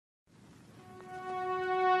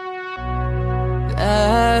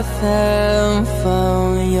I fell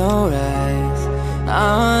for your eyes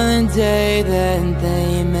on the day that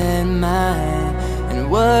they met mine. And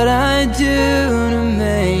what I do to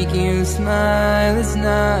make you smile is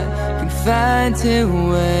not confined to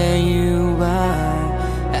where you are.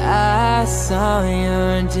 I saw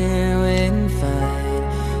you're doing fine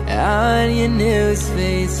on your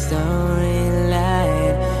newsfeed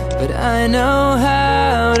storyline, but I know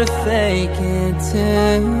how to fake it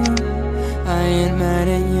too. I ain't mad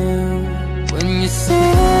at you when you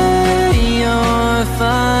say you're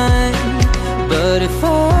fine, but if I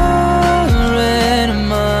read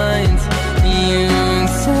minds, you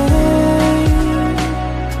say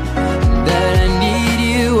that I need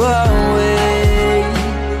you always,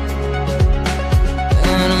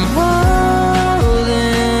 and I'm holding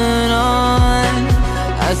on.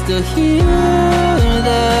 I still hear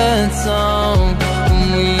that song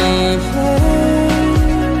we played,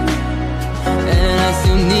 and I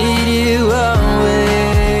still need you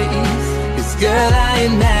always. 'Cause girl, I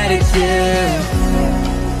ain't mad at you.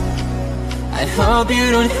 I hope you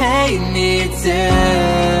don't hate me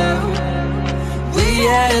too. We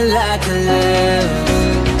had a lot to lose.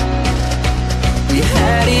 We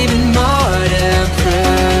had even more to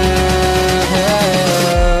prove.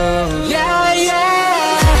 Yeah,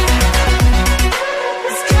 yeah.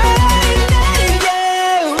 'Cause girl, I ain't mad at you.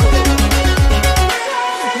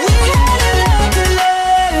 We had a lot to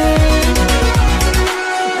lose.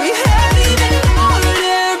 We had even more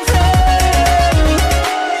to prove.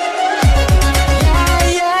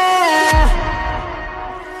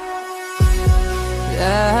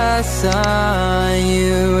 I saw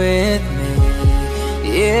you with me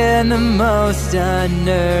in the most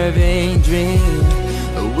unnerving dream.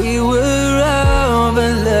 We were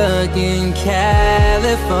overlooking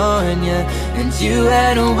California, and you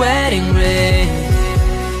had a wedding ring.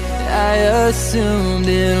 I assumed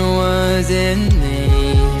it wasn't me.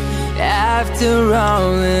 After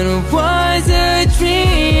all, it was a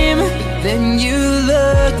dream. Then you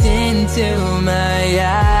looked into my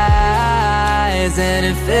eyes, and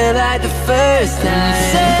it felt like the first time. You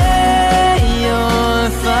say you're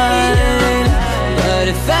fine, but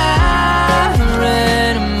if I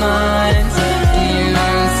read minds, you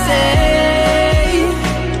say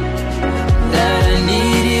that I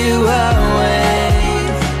need you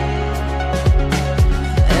always,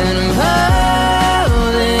 and I'm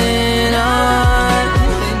holding on.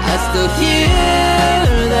 I still hear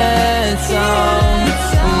that song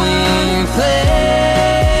we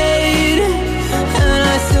played, and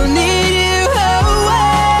I still need you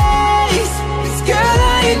always. 'Cause girl,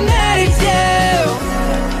 I ain't mad at you.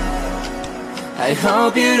 I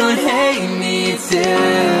hope you don't hate me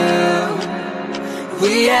too.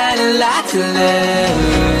 We had a lot to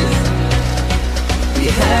lose.